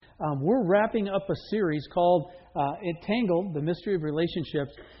we're wrapping up a series called Entangled, The Mystery of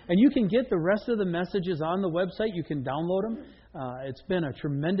Relationships. And you can get the rest of the messages on the website. You can download them. It's been a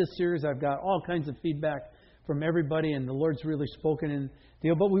tremendous series. I've got all kinds of feedback from everybody, and the Lord's really spoken in the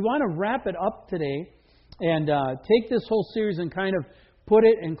deal. But we want to wrap it up today and take this whole series and kind of put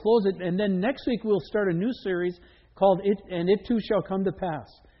it and close it. And then next week we'll start a new series called It Too Shall Come to Pass.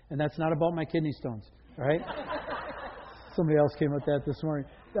 And that's not about my kidney stones, all right? Somebody else came with that this morning.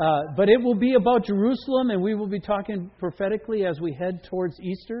 But it will be about Jerusalem, and we will be talking prophetically as we head towards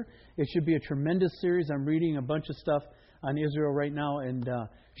Easter. It should be a tremendous series. I'm reading a bunch of stuff on Israel right now, and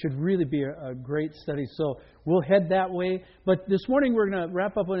should really be a great study. So we'll head that way. But this morning we're going to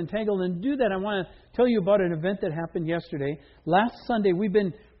wrap up on Entangled, and do that I want to tell you about an event that happened yesterday. Last Sunday, we've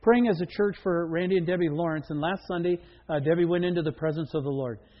been praying as a church for Randy and Debbie Lawrence, and last Sunday, Debbie went into the presence of the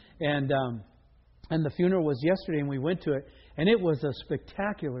Lord. And the funeral was yesterday, and we went to it, and it was a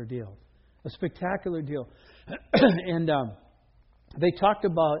spectacular deal. A spectacular deal. And they talked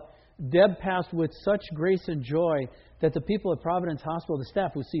about Deb passed with such grace and joy that the people at Providence Hospital, the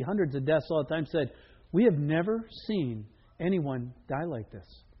staff who see hundreds of deaths all the time, said, "We have never seen anyone die like this."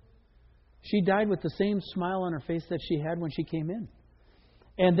 She died with the same smile on her face that she had when she came in.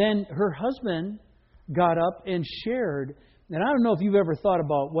 And then her husband got up and shared, and I don't know if you've ever thought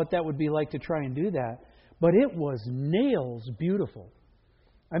about what that would be like to try and do that, but it was nails beautiful.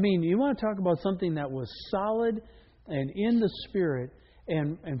 I mean, you want to talk about something that was solid and in the Spirit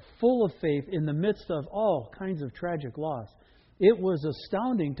and full of faith in the midst of all kinds of tragic loss. It was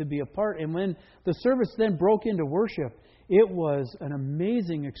astounding to be a part. And when the service then broke into worship, it was an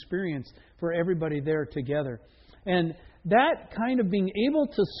amazing experience for everybody there together. And that kind of being able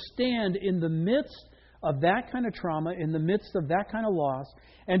to stand in the midst of that kind of trauma, in the midst of that kind of loss,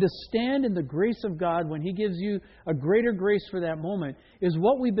 and to stand in the grace of God when He gives you a greater grace for that moment, is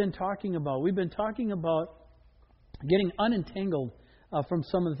what we've been talking about. We've been talking about getting unentangled from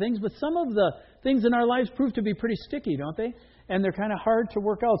some of the things, but some of the things in our lives prove to be pretty sticky, don't they? And they're kind of hard to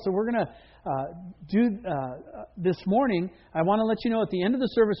work out. So we're going to do this morning. I want to let you know at the end of the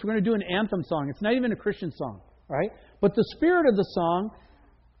service, we're going to do an anthem song. It's not even a Christian song, right? But the spirit of the song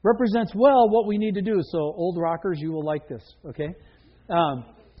represents well what we need to do. So old rockers, you will like this, okay? And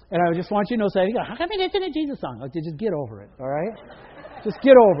I just want you to know, say, how come it's in a Jesus song? Okay, just get over it, all right? Just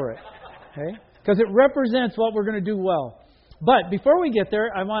get over it, okay? Because it represents what we're going to do well. But before we get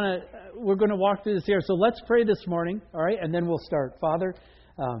there, we're going to walk through this here. So let's pray this morning, all right? And then we'll start. Father,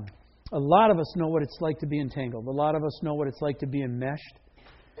 a lot of us know what it's like to be entangled. A lot of us know what it's like to be enmeshed.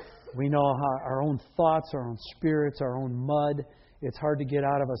 We know how our own thoughts, our own spirits, our own mud. It's hard to get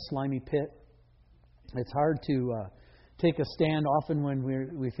out of a slimy pit. It's hard to take a stand often when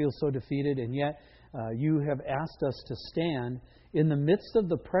we feel so defeated. And yet, you have asked us to stand in the midst of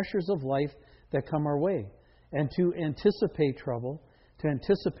the pressures of life that come our way, and to anticipate trouble, to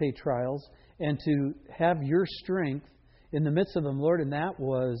anticipate trials, and to have your strength in the midst of them, Lord. And that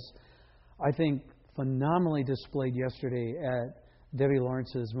was, I think, phenomenally displayed yesterday at Debbie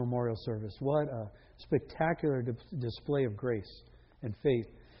Lawrence's memorial service. What a spectacular display of grace and faith.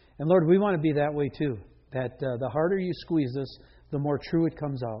 And Lord, we want to be that way too, that the harder you squeeze us, the more true it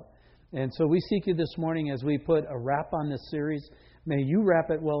comes out. And so we seek you this morning as we put a wrap on this series. May you wrap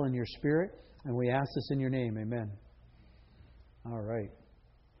it well in your Spirit. And we ask this in your name. Amen. All right.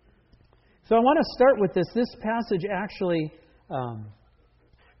 So I want to start with this. This passage actually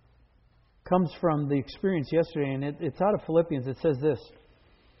comes from the experience yesterday, and it's out of Philippians. It says this: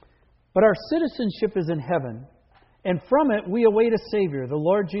 "But our citizenship is in heaven, and from it we await a Savior, the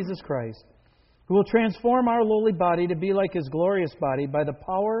Lord Jesus Christ, who will transform our lowly body to be like His glorious body by the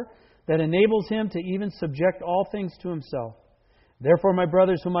power that enables Him to even subject all things to Himself. Therefore, my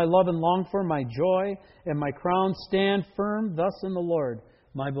brothers, whom I love and long for, my joy and my crown, stand firm thus in the Lord,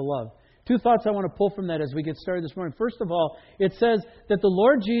 my beloved." Two thoughts I want to pull from that as we get started this morning. First of all, it says that the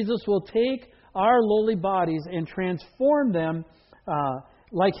Lord Jesus will take our lowly bodies and transform them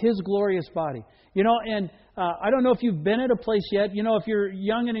like His glorious body. You know, and I don't know if you've been at a place yet. You know, if you're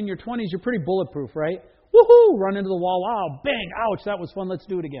young and in your 20s, you're pretty bulletproof, right? Woohoo! Run into the wall. Wow, bang, ouch, that was fun. Let's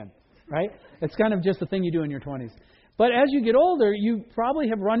do it again, right? It's kind of just the thing you do in your 20s. But as you get older, you probably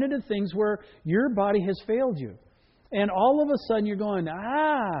have run into things where your body has failed you. And all of a sudden you're going,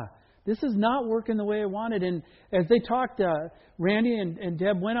 this is not working the way I wanted. And as they talked, Randy and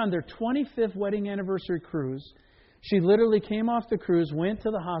Deb went on their 25th wedding anniversary cruise. She literally came off the cruise, went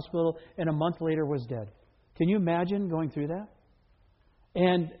to the hospital, and a month later was dead. Can you imagine going through that?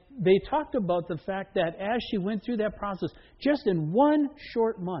 And they talked about the fact that as she went through that process, just in one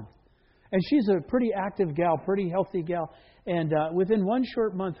short month, and she's a pretty active gal, pretty healthy gal, And within one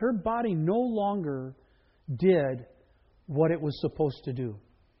short month, her body no longer did what it was supposed to do.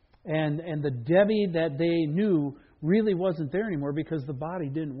 And the Debbie that they knew really wasn't there anymore because the body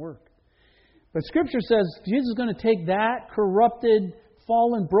didn't work. But Scripture says Jesus is going to take that corrupted,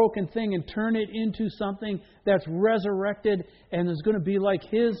 fallen, broken thing and turn it into something that's resurrected and is going to be like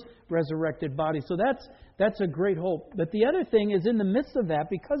His resurrected body. So that's a great hope. But the other thing is, in the midst of that,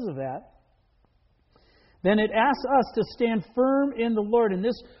 because of that, then it asks us to stand firm in the Lord. And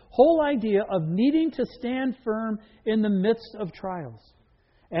this whole idea of needing to stand firm in the midst of trials.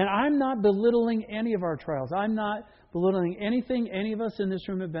 And I'm not belittling any of our trials. I'm not belittling anything any of us in this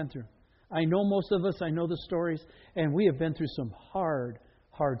room have been through. I know most of us. I know the stories. And we have been through some hard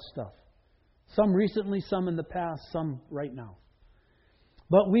stuff. Some recently, some in the past, some right now.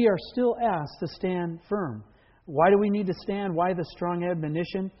 But we are still asked to stand firm. Why do we need to stand? Why the strong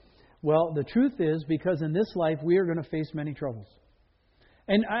admonition? Well, the truth is, because in this life we are going to face many troubles.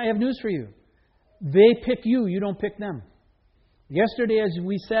 And I have news for you. They pick you. You don't pick them. Yesterday, as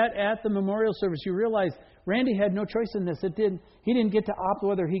we sat at the memorial service, you realized Randy had no choice in this. He didn't get to opt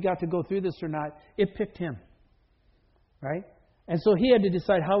whether he got to go through this or not. It picked him. Right? And so he had to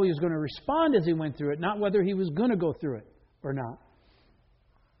decide how he was going to respond as he went through it, not whether he was going to go through it or not.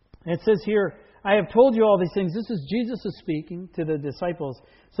 And it says here, I have told you all these things. This is Jesus speaking to the disciples,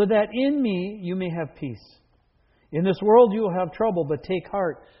 so that in me you may have peace. In this world you will have trouble, but take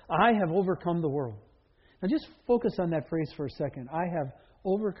heart. I have overcome the world. Now just focus on that phrase for a second. I have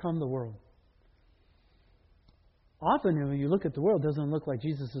overcome the world. Often when you look at the world, it doesn't look like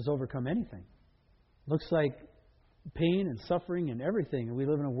Jesus has overcome anything. It looks like pain and suffering and everything. And we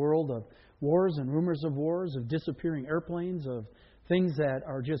live in a world of wars and rumors of wars, of disappearing airplanes, of things that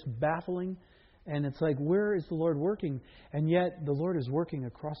are just baffling. And it's like, where is the Lord working? And yet, the Lord is working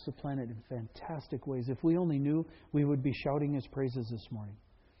across the planet in fantastic ways. If we only knew, we would be shouting His praises this morning.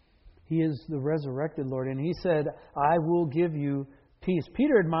 He is the resurrected Lord. And He said, I will give you peace.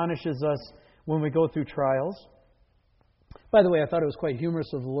 Peter admonishes us when we go through trials. By the way, I thought it was quite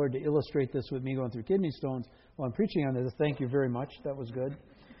humorous of the Lord to illustrate this with me going through kidney stones while I'm preaching on this. Thank you very much. That was good.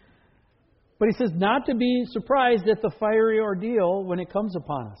 But He says not to be surprised at the fiery ordeal when it comes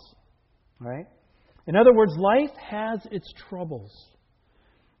upon us. Right? In other words, life has its troubles.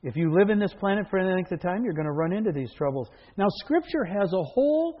 If you live in this planet for any length of time, you're going to run into these troubles. Now, Scripture has a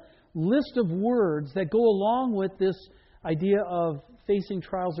whole list of words that go along with this idea of facing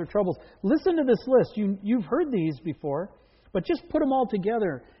trials or troubles. Listen to this list. You've heard these before, but just put them all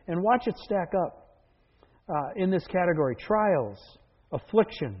together and watch it stack up in this category. Trials,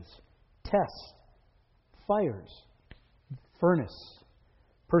 afflictions, tests, fires, furnace,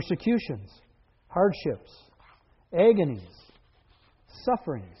 persecutions, hardships, agonies,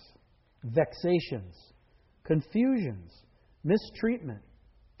 sufferings, vexations, confusions, mistreatment,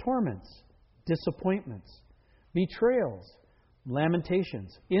 torments, disappointments, betrayals,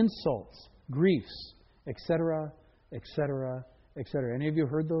 lamentations, insults, griefs, etc., etc., etc. Any of you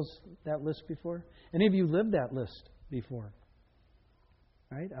heard that list before? Any of you lived that list before?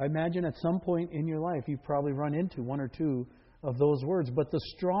 Right? I imagine at some point in your life you've probably run into one or two of those words. But the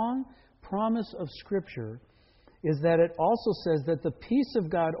strong promise of Scripture is that it also says that the peace of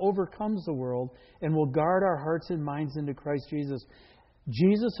God overcomes the world and will guard our hearts and minds into Christ Jesus.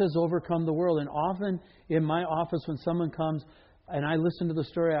 Jesus has overcome the world. And often in my office when someone comes and I listen to the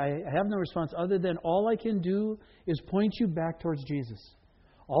story, I have no response other than all I can do is point you back towards Jesus.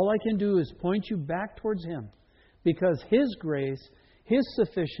 All I can do is point you back towards Him. Because His grace, His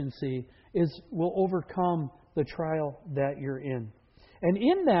sufficiency will overcome the trial that you're in. And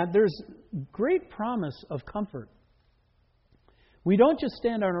in that, there's great promise of comfort. We don't just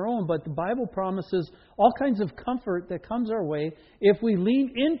stand on our own, but the Bible promises all kinds of comfort that comes our way if we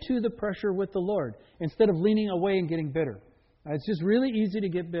lean into the pressure with the Lord instead of leaning away and getting bitter. It's just really easy to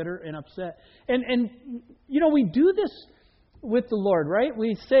get bitter and upset. And we do this with the Lord, right?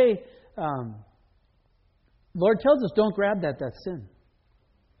 We say, Lord tells us, don't grab that's sin.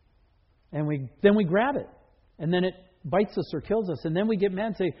 And then we grab it. And then it bites us or kills us. And then we get mad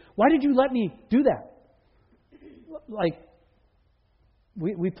and say, why did you let me do that? Like,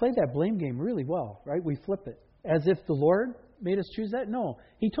 we play that blame game really well, right? We flip it. As if the Lord made us choose that? No.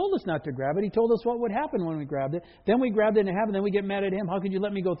 He told us not to grab it. He told us what would happen when we grabbed it. Then we grabbed it and it happened. Then we get mad at Him. How could you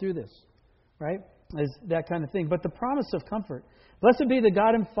let me go through this? Right? Is that kind of thing. But the promise of comfort. Blessed be the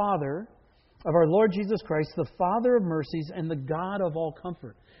God and Father of our Lord Jesus Christ, the Father of mercies and the God of all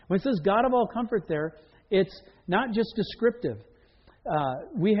comfort. When it says God of all comfort there, it's not just descriptive.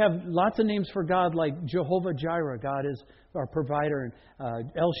 We have lots of names for God like Jehovah Jireh. God is our provider.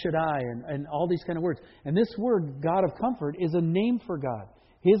 And El Shaddai and all these kind of words. And this word, God of comfort, is a name for God.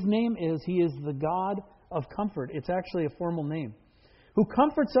 His name is, He is the God of comfort. It's actually a formal name. Who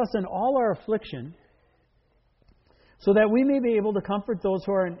comforts us in all our affliction, so that we may be able to comfort those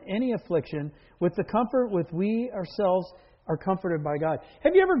who are in any affliction with the comfort with we ourselves are comforted by God.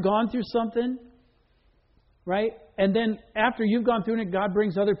 Have you ever gone through something, right? And then after you've gone through it, God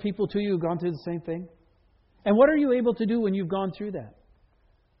brings other people to you who've gone through the same thing? And what are you able to do when you've gone through that?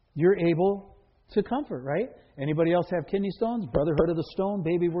 You're able to comfort, right? Anybody else have kidney stones? Brotherhood of the Stone,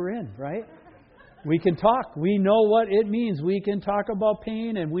 baby, we're in, right? We can talk. We know what it means. We can talk about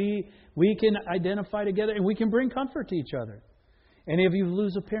pain, and we can identify together, and we can bring comfort to each other. Any of you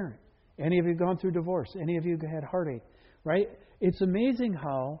lose a parent? Any of you gone through divorce? Any of you had heartache? Right? It's amazing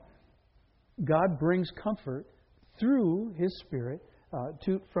how God brings comfort through His Spirit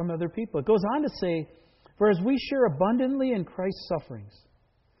from other people. It goes on to say, for as we share abundantly in Christ's sufferings.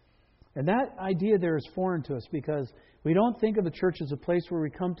 And that idea there is foreign to us because we don't think of the church as a place where we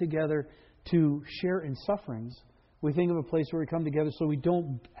come together to share in sufferings. We think of a place where we come together so we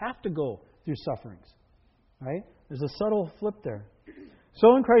don't have to go through sufferings. Right? There's a subtle flip there.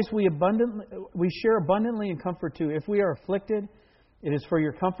 So in Christ we share abundantly in comfort too. If we are afflicted, it is for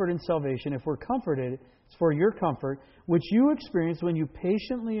your comfort and salvation. If we're comforted, it's for your comfort, which you experience when you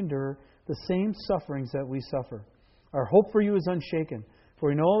patiently endure the same sufferings that we suffer. Our hope for you is unshaken, for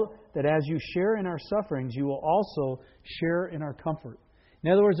we know that as you share in our sufferings, you will also share in our comfort.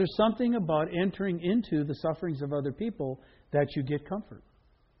 In other words, there's something about entering into the sufferings of other people that you get comfort.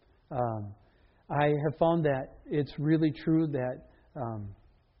 I have found that it's really true that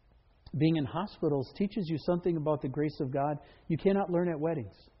being in hospitals teaches you something about the grace of God you cannot learn at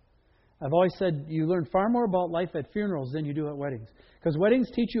weddings. I've always said you learn far more about life at funerals than you do at weddings. Because weddings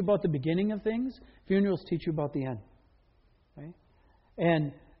teach you about the beginning of things, funerals teach you about the end. Right?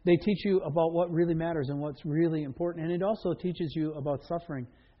 And they teach you about what really matters and what's really important. And it also teaches you about suffering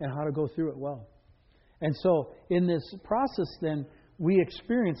and how to go through it well. And so in this process then, we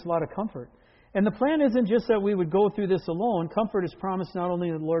experience a lot of comfort. And the plan isn't just that we would go through this alone. Comfort is promised not only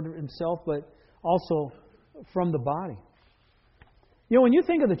in the Lord Himself, but also from the body. You know, when you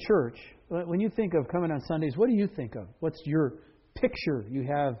think of the church, when you think of coming on Sundays, what do you think of? What's your picture you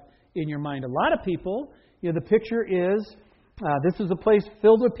have in your mind? A lot of people, the picture is this is a place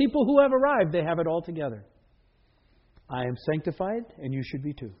filled with people who have arrived. They have it all together. I am sanctified, and you should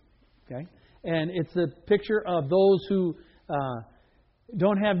be too. Okay? And it's a picture of those who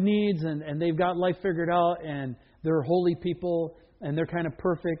don't have needs, and they've got life figured out, and they're holy people, and they're kind of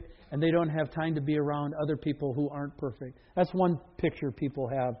perfect, and they don't have time to be around other people who aren't perfect. That's one picture people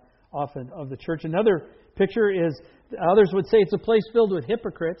have often of the church. Another picture is, others would say it's a place filled with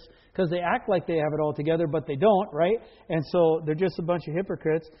hypocrites because they act like they have it all together, but they don't, right? And so they're just a bunch of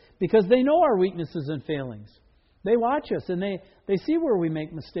hypocrites because they know our weaknesses and failings. They watch us and they see where we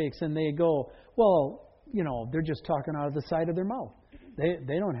make mistakes and they go, well, they're just talking out of the side of their mouth.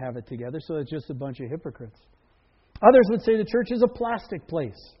 They don't have it together, so it's just a bunch of hypocrites. Others would say the church is a plastic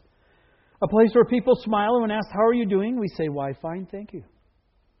place. A place where people smile and when asked, how are you doing? We say, why, fine, thank you.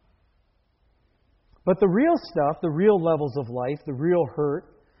 But the real stuff, the real levels of life, the real hurt,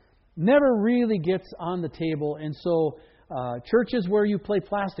 never really gets on the table. And so church is where you play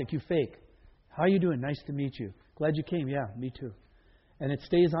plastic, you fake. How are you doing? Nice to meet you. Glad you came. Yeah, me too. And it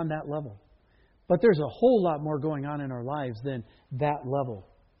stays on that level. But there's a whole lot more going on in our lives than that level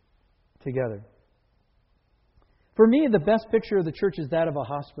together. For me, the best picture of the church is that of a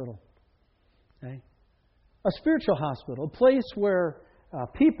hospital. Okay? A spiritual hospital, a place where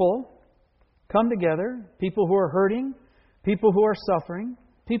people come together, people who are hurting, people who are suffering,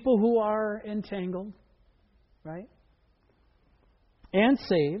 people who are entangled, right? And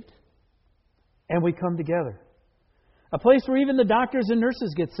saved, and we come together. A place where even the doctors and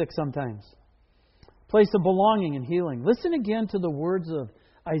nurses get sick sometimes. A place of belonging and healing. Listen again to the words of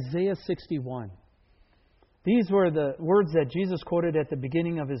Isaiah 61. These were the words that Jesus quoted at the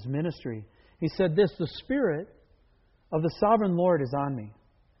beginning of His ministry. He said this, the Spirit of the Sovereign Lord is on me,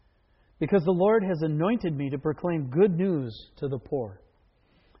 because the Lord has anointed me to proclaim good news to the poor.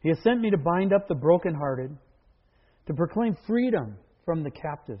 He has sent me to bind up the brokenhearted, to proclaim freedom from the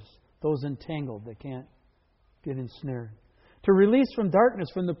captives, those entangled that can't get ensnared, to release from darkness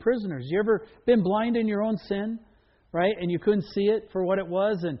from the prisoners. You ever been blind in your own sin, right? And you couldn't see it for what it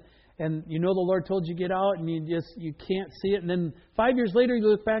was, and the Lord told you to get out, and you can't see it. And then 5 years later, you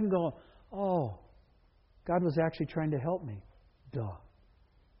look back and go, oh, God was actually trying to help me. Duh.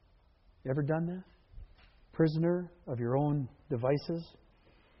 You ever done that? prisoner of your own devices.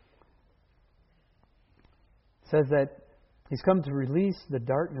 It says that He's come to release the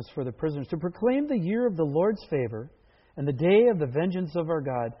darkness for the prisoners, to proclaim the year of the Lord's favor and the day of the vengeance of our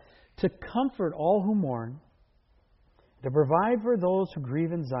God, to comfort all who mourn, to provide for those who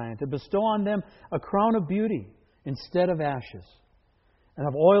grieve in Zion, to bestow on them a crown of beauty instead of ashes, and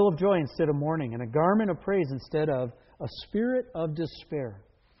of oil of joy instead of mourning, and a garment of praise instead of a spirit of despair.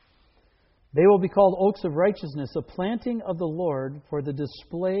 They will be called oaks of righteousness, a planting of the Lord for the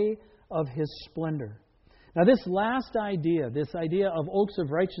display of His splendor. Now, this last idea, this idea of oaks of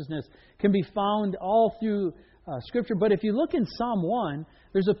righteousness, can be found all through Scripture. But if you look in Psalm 1,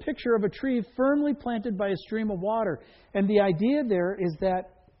 there's a picture of a tree firmly planted by a stream of water. And the idea there is that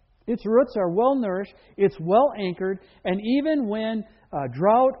its roots are well nourished, it's well anchored, and even when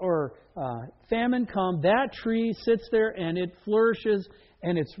drought or famine come, that tree sits there and it flourishes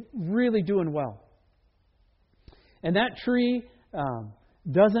and it's really doing well. And that tree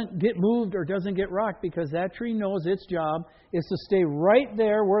doesn't get moved or doesn't get rocked, because that tree knows its job is to stay right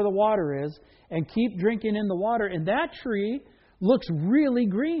there where the water is and keep drinking in the water. And that tree looks really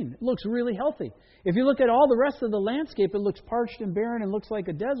green. It looks really healthy. If you look at all the rest of the landscape, it looks parched and barren and looks like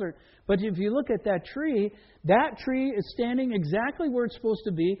a desert. But if you look at that tree is standing exactly where it's supposed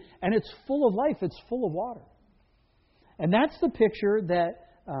to be, and it's full of life. It's full of water. And that's the picture that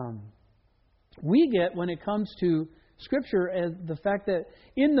we get when it comes to Scripture, as the fact that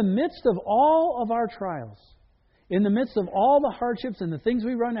in the midst of all of our trials, in the midst of all the hardships and the things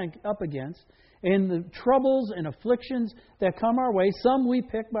we run up against, and the troubles and afflictions that come our way, some we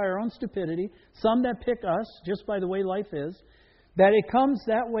pick by our own stupidity, some that pick us just by the way life is, that it comes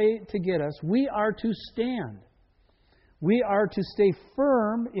that way to get us, we are to stand. We are to stay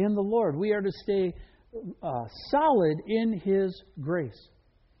firm in the Lord. We are to stay solid in His grace.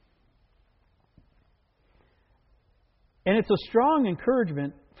 And it's a strong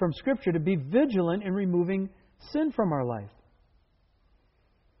encouragement from Scripture to be vigilant in removing sin from our life.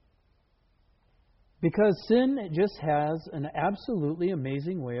 Because sin just has an absolutely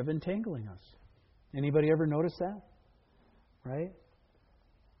amazing way of entangling us. Anybody ever notice that? Right?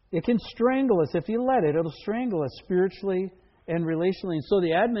 It can strangle us. If you let it, it'll strangle us spiritually and relationally. And so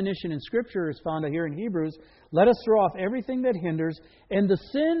the admonition in Scripture is found here in Hebrews. Let us throw off everything that hinders and the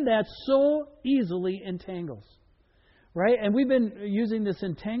sin that so easily entangles. Right? And we've been using this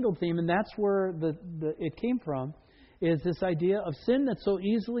entangled theme, and that's where it came from, is this idea of sin that so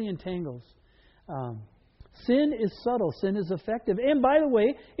easily entangles. Sin is subtle. Sin is effective. And by the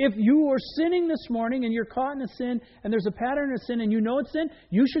way, if you are sinning this morning and you're caught in a sin and there's a pattern of sin and you know it's sin,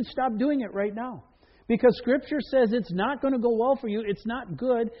 you should stop doing it right now. Because Scripture says it's not going to go well for you. It's not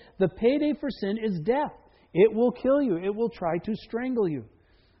good. The payday for sin is death. It will kill you. It will try to strangle you.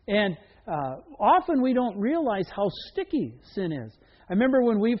 And often we don't realize how sticky sin is. I remember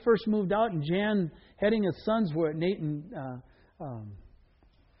when we first moved out and Jan heading his sons were Nate and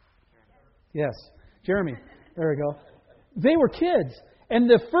Jeremy. There we go. They were kids. And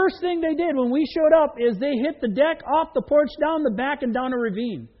the first thing they did when we showed up is they hit the deck, off the porch, down the back, and down a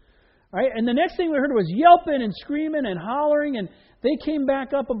ravine. Right? And the next thing we heard was yelping and screaming and hollering. And they came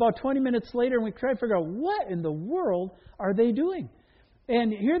back up about 20 minutes later, and we tried to figure out what in the world are they doing.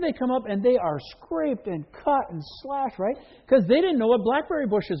 And here they come up, and they are scraped and cut and slashed, right? Because they didn't know what blackberry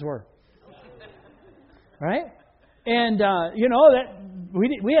bushes were. Right? And, that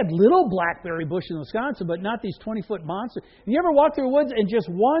we had little blackberry bush in Wisconsin, but not these 20-foot monsters. You ever walk through the woods and just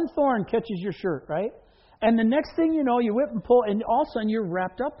one thorn catches your shirt, right? And the next thing you know, you whip and pull, and all of a sudden you're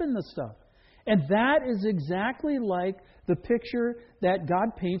wrapped up in the stuff. And that is exactly like the picture that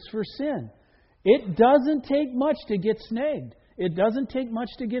God paints for sin. It doesn't take much to get snagged. It doesn't take much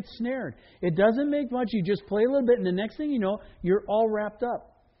to get snared. It doesn't make much. You just play a little bit, and the next thing you know, you're all wrapped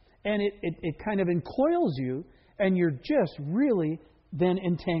up. And it kind of encoils you, and you're just really then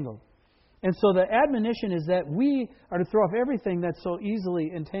entangled. And so the admonition is that we are to throw off everything that so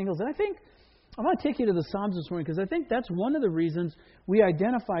easily entangles. And I think I want to take you to the Psalms this morning, because I think that's one of the reasons we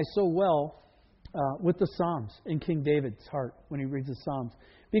identify so well with the Psalms in King David's heart when he reads the Psalms.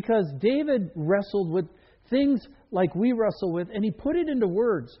 Because David wrestled with things like we wrestle with, and he put it into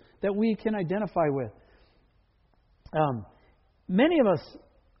words that we can identify with. Many of us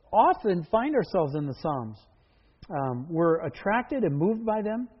often find ourselves in the Psalms. We're attracted and moved by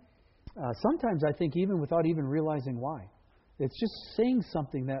them. Sometimes I think even without even realizing why. It's just saying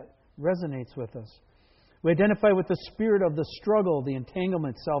something that resonates with us. We identify with the spirit of the struggle, the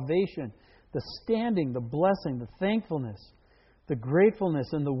entanglement, salvation, the standing, the blessing, the thankfulness, the gratefulness,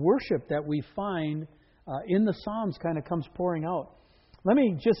 and the worship that we find in the Psalms kind of comes pouring out. Let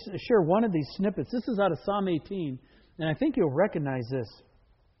me just share one of these snippets. This is out of Psalm 18, and I think you'll recognize this.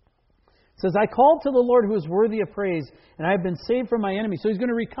 It says, I called to the Lord who is worthy of praise, and I have been saved from my enemies. So he's going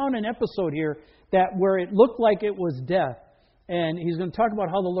to recount an episode here where it looked like it was death. And he's going to talk about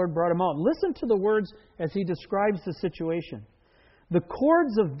how the Lord brought him out. Listen to the words as he describes the situation. The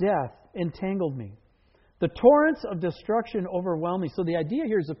cords of death entangled me. The torrents of destruction overwhelmed me. So the idea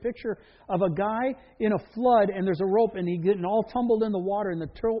here is a picture of a guy in a flood, and there's a rope, and he's getting all tumbled in the water, and the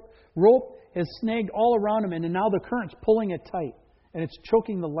rope has snagged all around him, and now the current's pulling it tight, and it's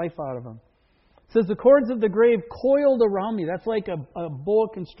choking the life out of him. It says, the cords of the grave coiled around me. That's like a boa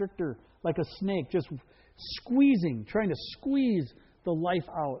constrictor, like a snake, just squeezing, trying to squeeze the life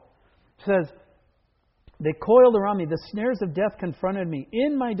out. It says, they coiled around me. The snares of death confronted me.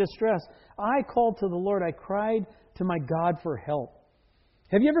 In my distress, I called to the Lord. I cried to my God for help.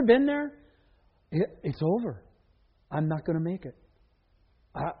 Have you ever been there? It's over. I'm not going to make it.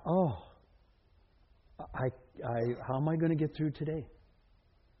 How am I going to get through today?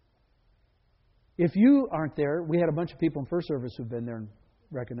 If you aren't there, we had a bunch of people in first service who've been there and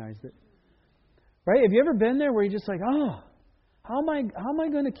recognized it. Right? Have you ever been there where you're just like, how am I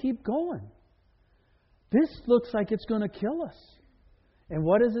going to keep going? This looks like it's going to kill us. And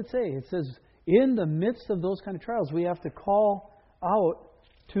what does it say? It says, in the midst of those kind of trials, we have to call out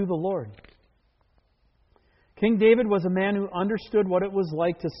to the Lord. King David was a man who understood what it was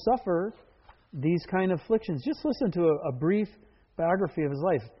like to suffer these kind of afflictions. Just listen to a brief biography of his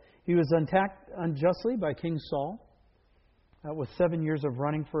life. He was attacked unjustly by King Saul. That was 7 years of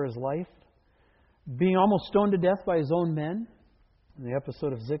running for his life. Being almost stoned to death by his own men in the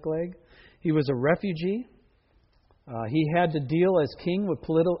episode of Ziklag. He was a refugee. He had to deal as king with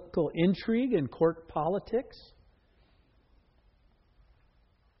political intrigue and court politics.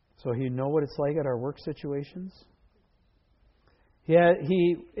 So he know what it's like at our work situations. He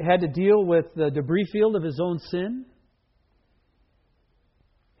had to deal with the debris field of his own sin.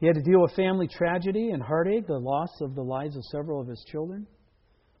 He had to deal with family tragedy and heartache, the loss of the lives of several of his children.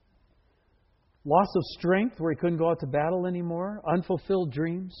 Loss of strength where he couldn't go out to battle anymore. Unfulfilled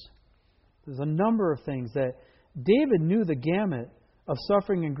dreams. There's a number of things that David knew the gamut of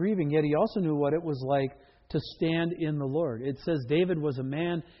suffering and grieving, yet he also knew what it was like to stand in the Lord. It says David was a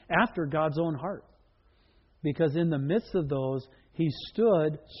man after God's own heart. Because in the midst of those, he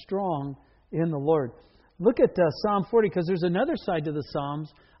stood strong in the Lord. Look at Psalm 40, because there's another side to the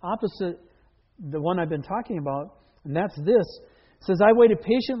Psalms, opposite the one I've been talking about, and that's this. It says, I waited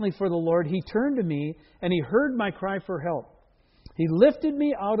patiently for the Lord. He turned to me, and He heard my cry for help. He lifted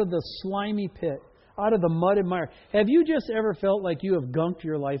me out of the slimy pit, out of the mud and mire. Have you just ever felt like you have gunked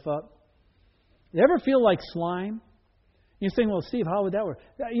your life up? You ever feel like slime? You're saying, well, Steve, how would that work?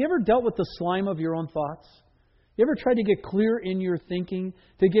 You ever dealt with the slime of your own thoughts? You ever tried to get clear in your thinking,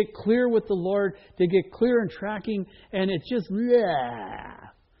 to get clear with the Lord, to get clear in tracking, and it's just, yeah.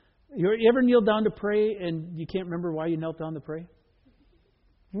 You ever kneel down to pray and you can't remember why you knelt down to pray?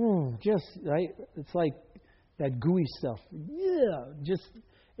 Right? It's like that gooey stuff. Yeah, just,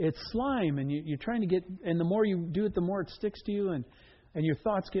 it's slime, and you're trying to get, and the more you do it, the more it sticks to you, and your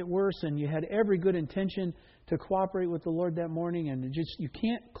thoughts get worse, and you had every good intention to cooperate with the Lord that morning, and you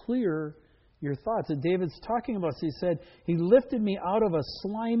can't clear your thoughts. And David's talking about this. He said, He lifted me out of a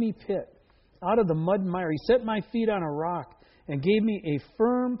slimy pit, out of the mud and mire. He set my feet on a rock and gave me a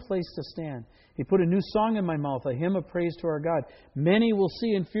firm place to stand. He put a new song in my mouth, a hymn of praise to our God. Many will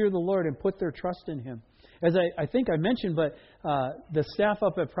see and fear the Lord and put their trust in Him. As I think I mentioned, but the staff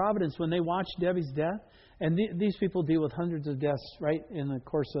up at Providence, when they watched Debbie's death, and these people deal with hundreds of deaths, right, in the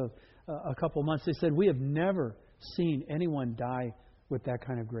course of a couple months, they said, we have never seen anyone die with that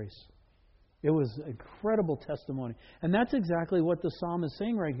kind of grace. It was incredible testimony. And that's exactly what the psalm is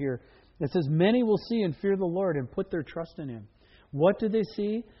saying right here. It says, many will see and fear the Lord and put their trust in Him. What do they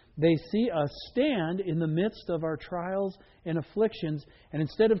see? They see us stand in the midst of our trials and afflictions, and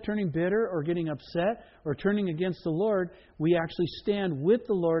instead of turning bitter or getting upset or turning against the Lord, we actually stand with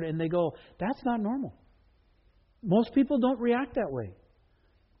the Lord, and they go, that's not normal. Most people don't react that way.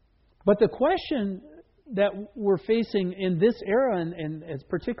 But the question that we're facing in this era, and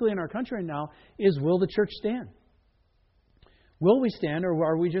particularly in our country right now, is will the church stand? Will we stand, or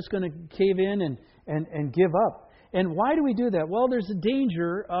are we just going to cave in and give up? And why do we do that? Well, there's a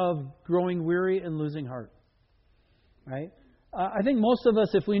danger of growing weary and losing heart. Right? I think most of us,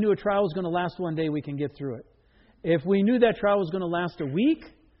 if we knew a trial was going to last one day, we can get through it. If we knew that trial was going to last a week,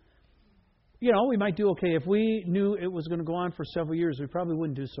 we might do okay. If we knew it was going to go on for several years, we probably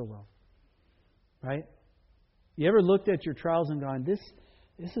wouldn't do so well. Right? You ever looked at your trials and gone, this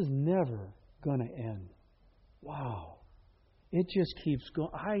is never going to end. Wow. It just keeps going.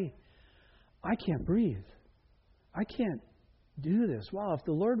 I can't breathe. I can't do this. Wow, if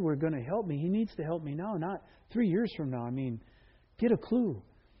the Lord were going to help me, He needs to help me now, not 3 years from now. I mean, get a clue.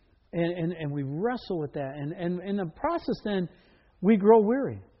 And we wrestle with that. And in the process then, we grow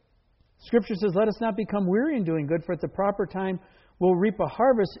weary. Scripture says, let us not become weary in doing good, for at the proper time we'll reap a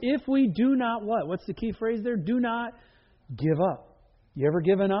harvest if we do not what? What's the key phrase there? Do not give up. You ever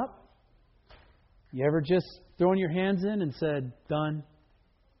given up? You ever just thrown your hands in and said, done?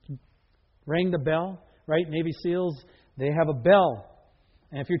 Rang the bell, right? Navy SEALs, they have a bell.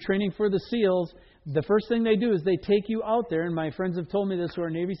 And if you're training for the SEALs, the first thing they do is they take you out there, and my friends have told me this who are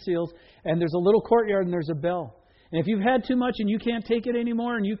Navy SEALs, and there's a little courtyard and there's a bell. And if you've had too much and you can't take it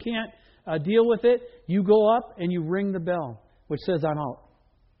anymore and you can't deal with it, you go up and you ring the bell, which says, I'm out.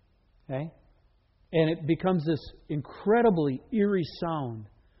 Okay? And it becomes this incredibly eerie sound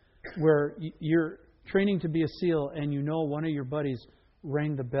where you're training to be a SEAL and you know one of your buddies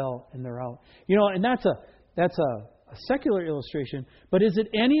rang the bell and they're out. You know, and that's a secular illustration, but is it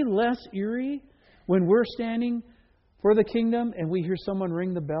any less eerie when we're standing for the kingdom and we hear someone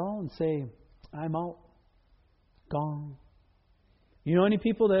ring the bell and say, I'm out, gone? You know any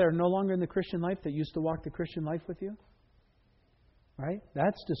people that are no longer in the Christian life that used to walk the Christian life with you? Right?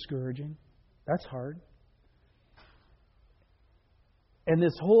 That's discouraging. That's hard. And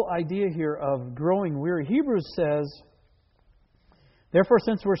this whole idea here of growing weary. Hebrews says, therefore,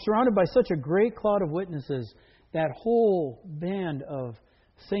 since we're surrounded by such a great cloud of witnesses, that whole band of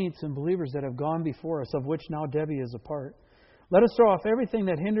saints and believers that have gone before us, of which now Debbie is a part, let us throw off everything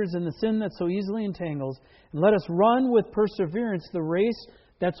that hinders and the sin that so easily entangles, and let us run with perseverance the race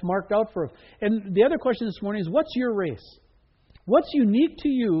that's marked out for us. And the other question this morning is, what's your race? What's unique to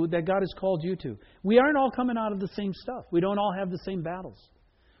you that God has called you to? We aren't all coming out of the same stuff. We don't all have the same battles.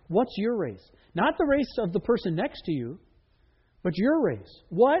 What's your race? Not the race of the person next to you, but your race.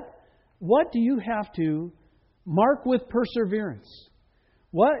 What do you have to mark with perseverance?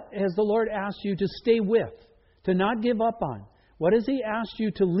 What has the Lord asked you to stay with, to not give up on? What has He asked you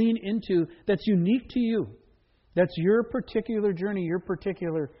to lean into that's unique to you? That's your particular journey, your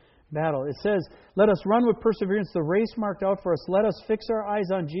particular battle. It says, let us run with perseverance the race marked out for us. Let us fix our eyes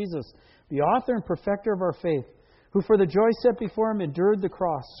on Jesus, the author and perfecter of our faith, who for the joy set before Him endured the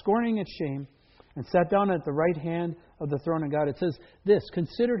cross, scorning its shame, and sat down at the right hand of the throne of God. It says this,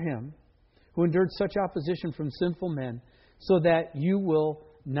 consider Him who endured such opposition from sinful men, so that you will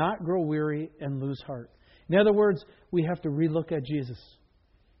not grow weary and lose heart. In other words, we have to relook at Jesus.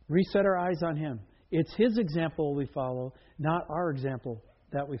 Reset our eyes on Him. It's His example we follow, not our example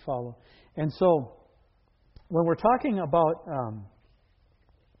that we follow. And so, when we're talking about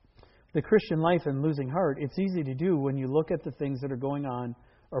the Christian life and losing heart, it's easy to do when you look at the things that are going on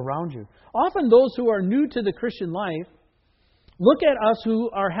around you. Often those who are new to the Christian life look at us who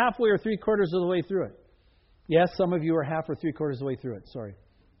are halfway or 3/4 of the way through it. Yes, some of you are half or 3/4 of the way through it. Sorry.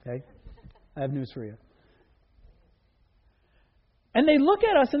 Okay? I have news for you. And they look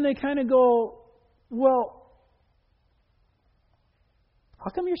at us and they kind of go, well, how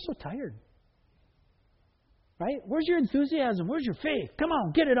come you're so tired? Right? Where's your enthusiasm? Where's your faith? Come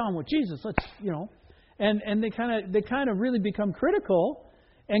on, get it on with Jesus. Let's, And they kind of really become critical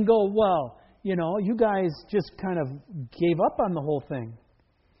and go, well, you guys just kind of gave up on the whole thing.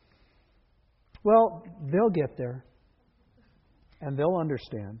 Well, they'll get there. And they'll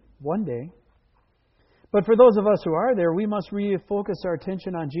understand one day. But for those of us who are there, we must refocus our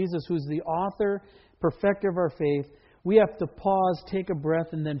attention on Jesus, who's the author, perfecter of our faith. We have to pause, take a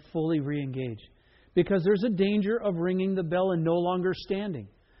breath, and then fully re-engage. Because there's a danger of ringing the bell and no longer standing.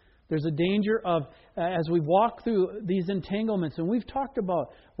 There's a danger of, as we walk through these entanglements, and we've talked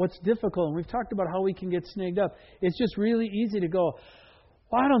about what's difficult, and we've talked about how we can get snagged up. It's just really easy to go,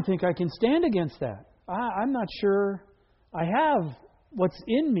 well, I don't think I can stand against that. I'm not sure I have what's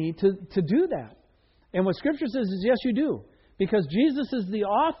in me to do that. And what Scripture says is, yes, you do. Because Jesus is the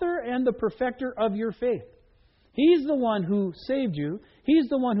author and the perfecter of your faith. He's the one who saved you. He's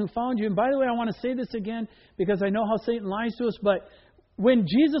the one who found you. And by the way, I want to say this again because I know how Satan lies to us. But when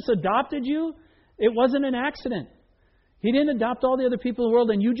Jesus adopted you, it wasn't an accident. He didn't adopt all the other people in the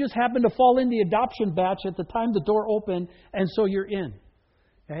world and you just happened to fall in the adoption batch at the time the door opened and so you're in.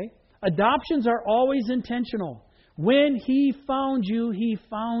 Okay? Adoptions are always intentional. When He found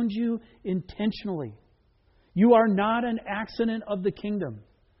you intentionally. You are not an accident of the kingdom.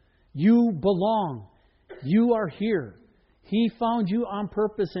 You belong. You are here. He found you on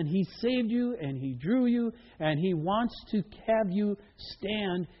purpose and He saved you and He drew you and He wants to have you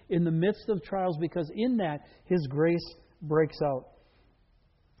stand in the midst of trials because in that His grace breaks out.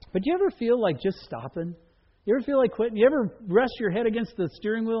 But do you ever feel like just stopping? You ever feel like quitting? You ever rest your head against the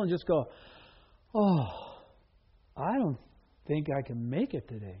steering wheel and just go, oh, I don't think I can make it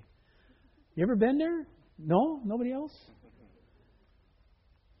today. You ever been there? No? Nobody else?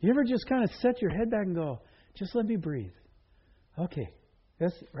 You ever just kind of set your head back and go, just let me breathe. Okay,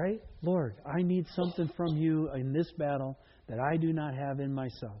 that's right. Lord, I need something from you in this battle that I do not have in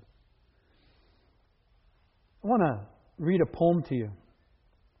myself. I want to read a poem to you.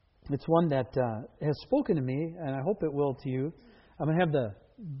 It's one that has spoken to me, and I hope it will to you. I'm going to have the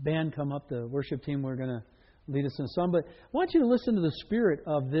band come up, the worship team. We're going to lead us in a song. But I want you to listen to the spirit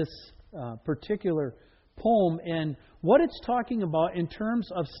of this particular poem and what it's talking about in terms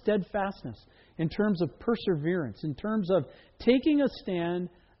of steadfastness, in terms of perseverance, in terms of taking a stand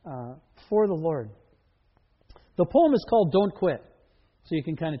for the Lord. The poem is called Don't Quit, so you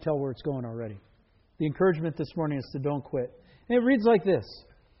can kind of tell where it's going already. The encouragement this morning is to don't quit. And it reads like this.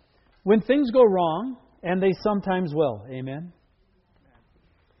 When things go wrong, and they sometimes will, amen?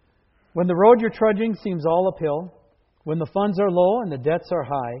 When the road you're trudging seems all uphill, when the funds are low and the debts are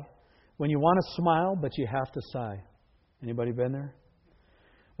high, when you want to smile but you have to sigh. Anybody been there?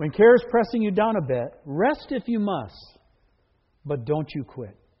 When care is pressing you down a bit, rest if you must, but don't you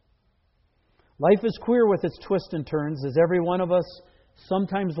quit. Life is queer with its twists and turns, as every one of us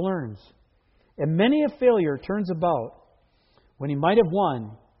sometimes learns. And many a failure turns about when he might have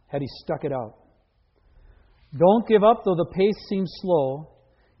won had he stuck it out. Don't give up though the pace seems slow.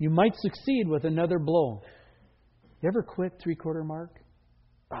 You might succeed with another blow. You ever quit 3/4 mark?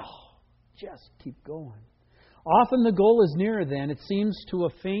 Oh, just keep going. Often the goal is nearer than it seems to a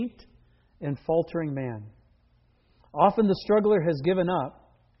faint and faltering man. Often the struggler has given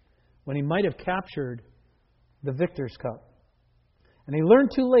up when he might have captured the victor's cup. And he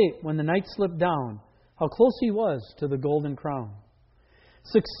learned too late when the night slipped down how close he was to the golden crown.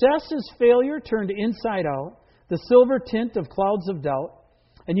 Success is failure turned inside out, the silver tint of clouds of doubt,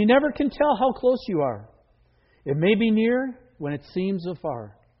 and you never can tell how close you are. It may be near when it seems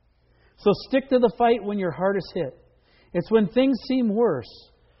afar. So stick to the fight when your heart is hit. It's when things seem worse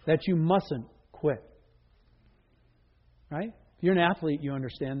that you mustn't quit. Right? If you're an athlete, you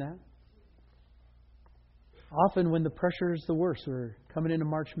understand that. Often when the pressure is the worst, we're coming into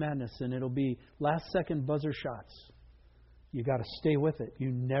March Madness and it'll be last second buzzer shots. You got to stay with it.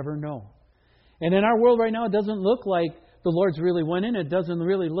 You never know. And in our world right now, it doesn't look like the Lord's really winning. It doesn't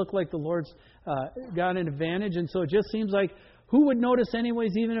really look like the Lord's got an advantage. And so it just seems like, who would notice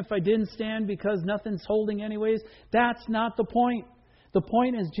anyways, even if I didn't stand because nothing's holding anyways? That's not the point. The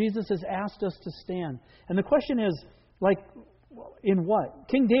point is Jesus has asked us to stand. And the question is, like, in what?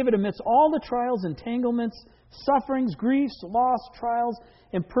 King David, amidst all the trials, entanglements, sufferings, griefs, loss, trials,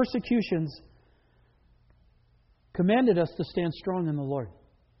 and persecutions, commanded us to stand strong in the Lord.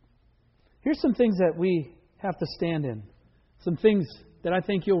 Here's some things that we have to stand in. Some things that I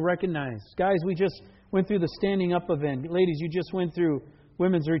think you'll recognize. Guys, we just went through the standing up event. Ladies, you just went through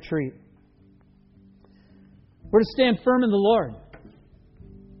women's retreat. We're to stand firm in the Lord.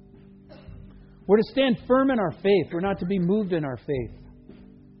 We're to stand firm in our faith. We're not to be moved in our faith.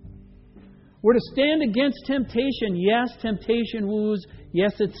 We're to stand against temptation. Yes, temptation woos.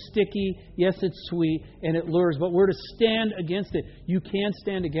 Yes, it's sticky. Yes, it's sweet. And it lures. But we're to stand against it. You can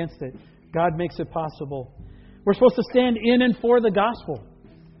stand against it. God makes it possible. We're supposed to stand in and for the gospel.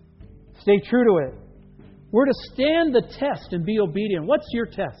 Stay true to it. We're to stand the test and be obedient. What's your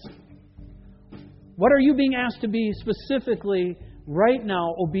test? What are you being asked to be specifically right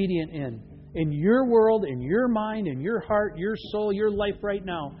now obedient in? In your world, in your mind, in your heart, your soul, your life right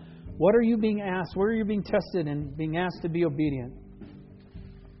now. What are you being asked? Where are you being tested and being asked to be obedient?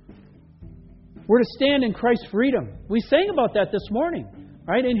 We're to stand in Christ's freedom. We sang about that this morning.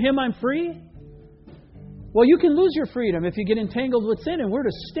 Right? In Him I'm free. Well, you can lose your freedom if you get entangled with sin, and we're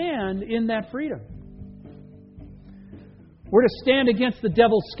to stand in that freedom. We're to stand against the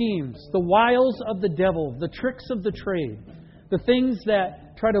devil's schemes, the wiles of the devil, the tricks of the trade, the things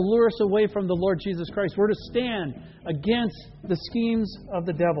that try to lure us away from the Lord Jesus Christ. We're to stand against the schemes of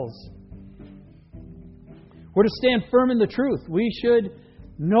the devils. We're to stand firm in the truth. We should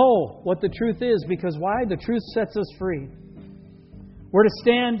know what the truth is, because why? The truth sets us free. We're to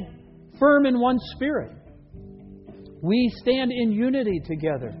stand firm in one spirit. We stand in unity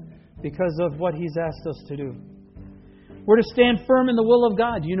together because of what He's asked us to do. We're to stand firm in the will of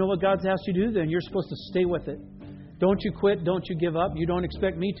God. Do you know what God's asked you to do? Then you're supposed to stay with it. Don't you quit. Don't you give up. You don't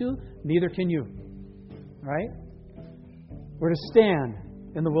expect me to. Neither can you. Right? We're to stand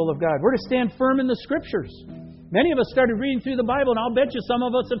in the will of God. We're to stand firm in the Scriptures. Many of us started reading through the Bible, and I'll bet you some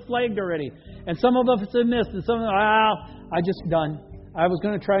of us have flagged already. And some of us have missed. And some of us, I just done. I was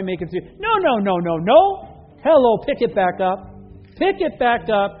going to try and make it through. No. Hello, pick it back up. Pick it back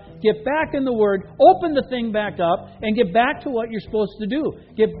up. Get back in the Word. Open the thing back up and get back to what you're supposed to do.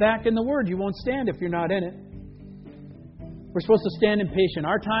 Get back in the Word. You won't stand if you're not in it. We're supposed to stand in patience.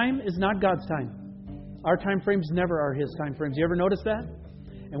 Our time is not God's time. Our time frames never are His time frames. You ever notice that?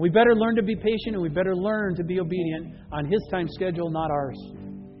 And we better learn to be patient and we better learn to be obedient on His time schedule, not ours.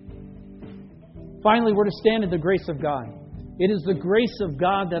 Finally, we're to stand in the grace of God. It is the grace of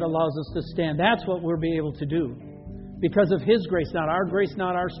God that allows us to stand. That's what we'll be able to do. Because of His grace, not our grace,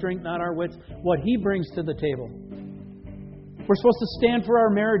 not our strength, not our wits, what He brings to the table. We're supposed to stand for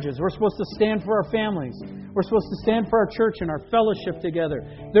our marriages. We're supposed to stand for our families. We're supposed to stand for our church and our fellowship together.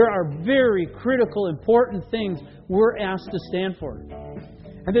 There are very critical, important things we're asked to stand for.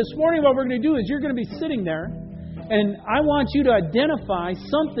 And this morning what we're going to do is you're going to be sitting there, and I want you to identify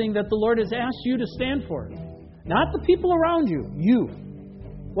something that the Lord has asked you to stand for. Not the people around you, you.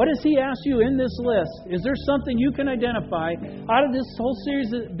 What has He asked you in this list? Is there something you can identify out of this whole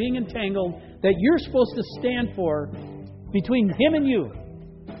series of being entangled that you're supposed to stand for between Him and you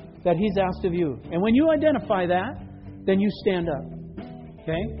that He's asked of you? And when you identify that, then you stand up.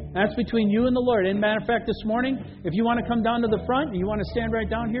 Okay? That's between you and the Lord. And matter of fact, this morning, if you want to come down to the front and you want to stand right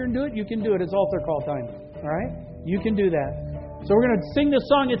down here and do it, you can do it. It's altar call time. All right? You can do that. So we're going to sing this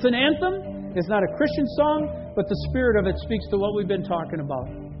song. It's an anthem. It's not a Christian song, but the spirit of it speaks to what we've been talking about.